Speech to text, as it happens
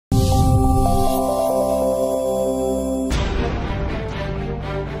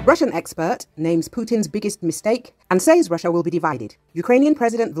Russian expert names Putin's biggest mistake and says Russia will be divided. Ukrainian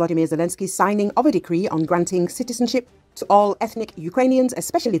President Volodymyr Zelensky's signing of a decree on granting citizenship to all ethnic Ukrainians,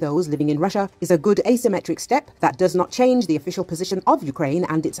 especially those living in Russia, is a good asymmetric step that does not change the official position of Ukraine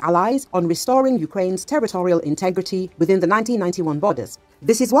and its allies on restoring Ukraine's territorial integrity within the 1991 borders.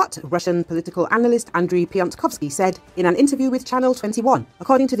 This is what Russian political analyst Andriy Piontkovsky said in an interview with Channel 21.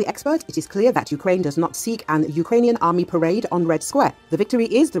 According to the expert, it is clear that Ukraine does not seek an Ukrainian Army parade on Red Square. The victory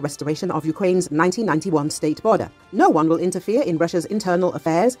is the restoration of Ukraine's 1991 state border. No one will interfere in Russia's internal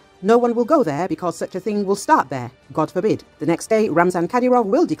affairs. No one will go there because such a thing will start there. God forbid. The next day, Ramzan Kadyrov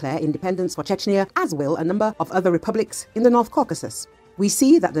will declare independence for Chechnya, as will a number of other republics in the North Caucasus. We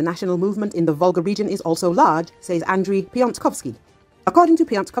see that the national movement in the Volga region is also large, says Andriy Piontkovsky. According to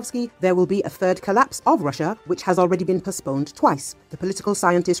Piontkovsky, there will be a third collapse of Russia, which has already been postponed twice. The political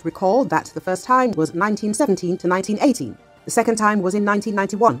scientist recalled that the first time was 1917 to 1918. The second time was in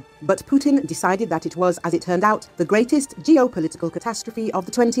 1991, but Putin decided that it was, as it turned out, the greatest geopolitical catastrophe of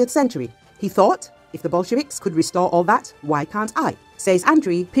the 20th century. He thought, if the Bolsheviks could restore all that, why can't I? Says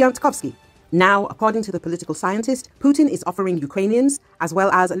Andriy Piontkovsky. Now, according to the political scientist, Putin is offering Ukrainians, as well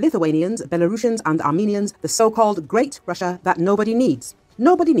as Lithuanians, Belarusians and Armenians, the so-called Great Russia that nobody needs.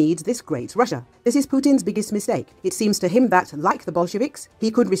 Nobody needs this Great Russia. This is Putin's biggest mistake. It seems to him that, like the Bolsheviks, he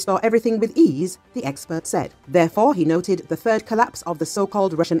could restore everything with ease, the expert said. Therefore, he noted the third collapse of the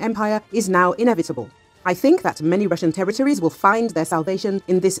so-called Russian Empire is now inevitable. I think that many Russian territories will find their salvation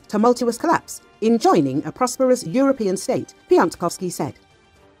in this tumultuous collapse, in joining a prosperous European state, Piontkovsky said.